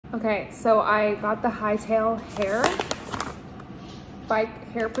Okay, so I got the hightail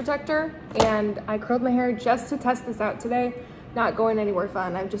bike hair protector, and I curled my hair just to test this out today. Not going anywhere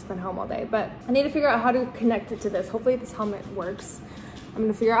fun, I've just been home all day, but I need to figure out how to connect it to this. Hopefully this helmet works. I'm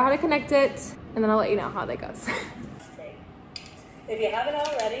gonna figure out how to connect it, and then I'll let you know how that goes. If you haven't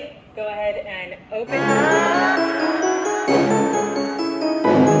already, go ahead and open.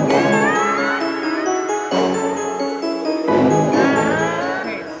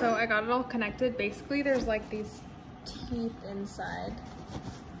 Okay, so I got it all connected. Basically, there's like these teeth inside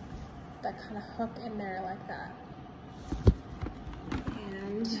that kind of hook in there like that.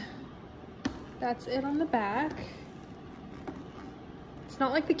 And that's it on the back. It's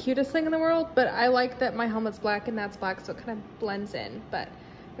not like the cutest thing in the world, but I like that my helmet's black and that's black, so it kind of blends in, but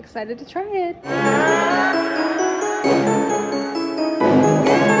I'm excited to try it.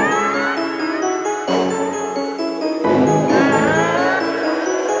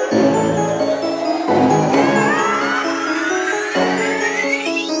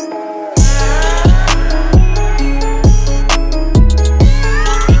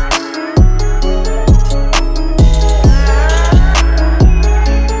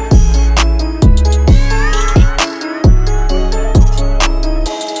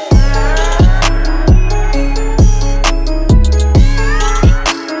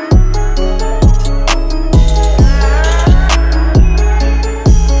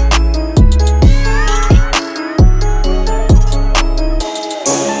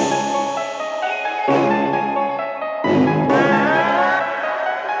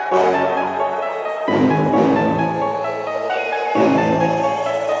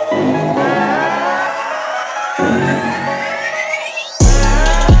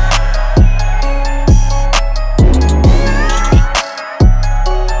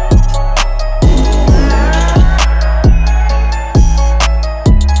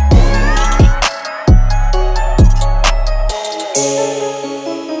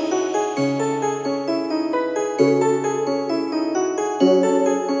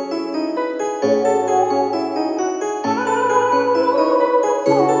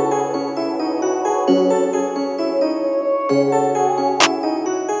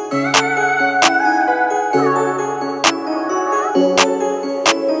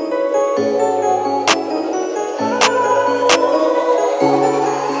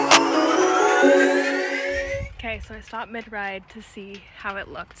 So I stopped mid-ride to see how it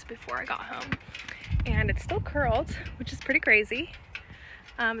looked before I got home, and it's still curled, which is pretty crazy.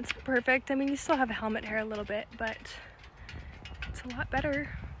 It's perfect. I mean, you still have a helmet hair a little bit, but it's a lot better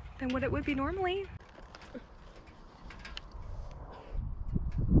than what it would be normally.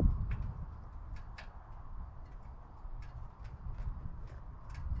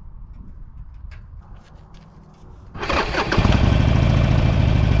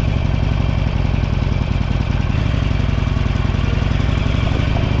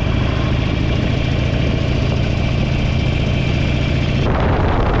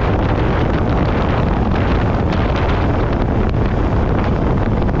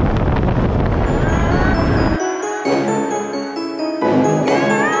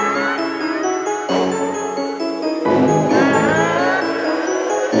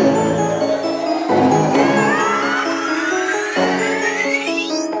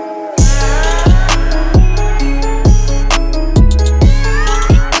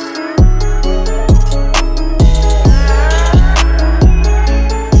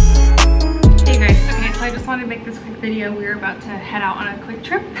 We're about to head out on a quick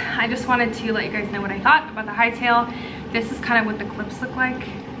trip. I just wanted to let you guys know what I thought about the hightail. This is kind of what the clips look like.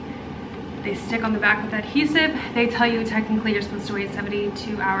 They stick on the back with adhesive. They tell you technically you're supposed to wait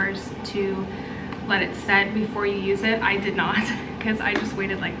 72 hours to let it set before you use it. I did not, because I just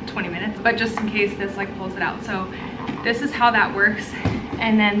waited like 20 minutes, but just in case this like pulls it out. So this is how that works.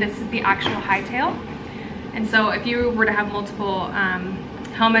 And then this is the actual hightail. And so if you were to have multiple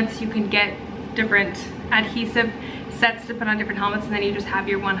helmets, you can get different adhesive sets to put on different helmets, and then you just have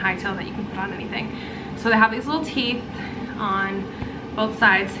your one hightail that you can put on anything. So they have these little teeth on both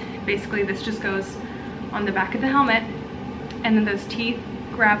sides. Basically this just goes on the back of the helmet, and then those teeth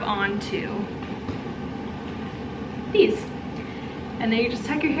grab onto these, and then you just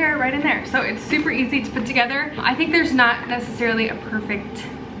tuck your hair right in there. So it's super easy to put together. I think there's not necessarily a perfect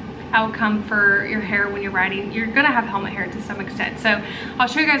outcome for your hair when you're riding. You're gonna have helmet hair to some extent. So I'll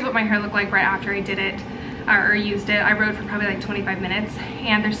show you guys what my hair looked like right after I did it or used it. I rode for probably like 25 minutes,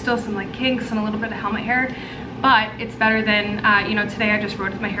 and there's still some like kinks and a little bit of helmet hair, but it's better than, you know, today I just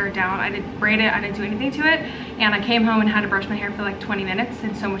rode with my hair down. I didn't braid it, I didn't do anything to it, and I came home and had to brush my hair for like 20 minutes,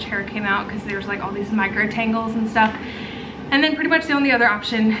 and so much hair came out because there's like all these micro tangles and stuff. And then pretty much the only other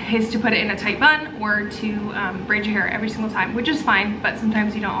option is to put it in a tight bun or to braid your hair every single time, which is fine, but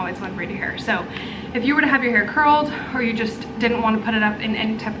sometimes you don't always want to braid your hair. So if you were to have your hair curled or you just didn't want to put it up in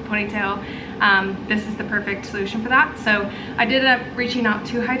any type of ponytail, this is the perfect solution for that. So I did end up reaching out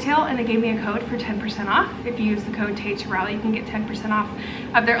to Hightail and they gave me a code for 10% off. If you use the code TATERALLY, you can get 10% off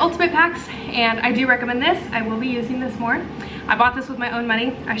of their ultimate packs, and I do recommend this. I will be using this more. I bought this with my own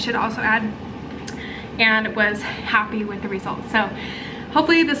money, I should also add, and was happy with the results. So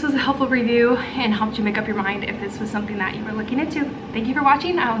hopefully this was a helpful review and helped you make up your mind if this was something that you were looking into. Thank you for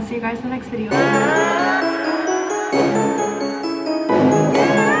watching. I will see you guys in the next video.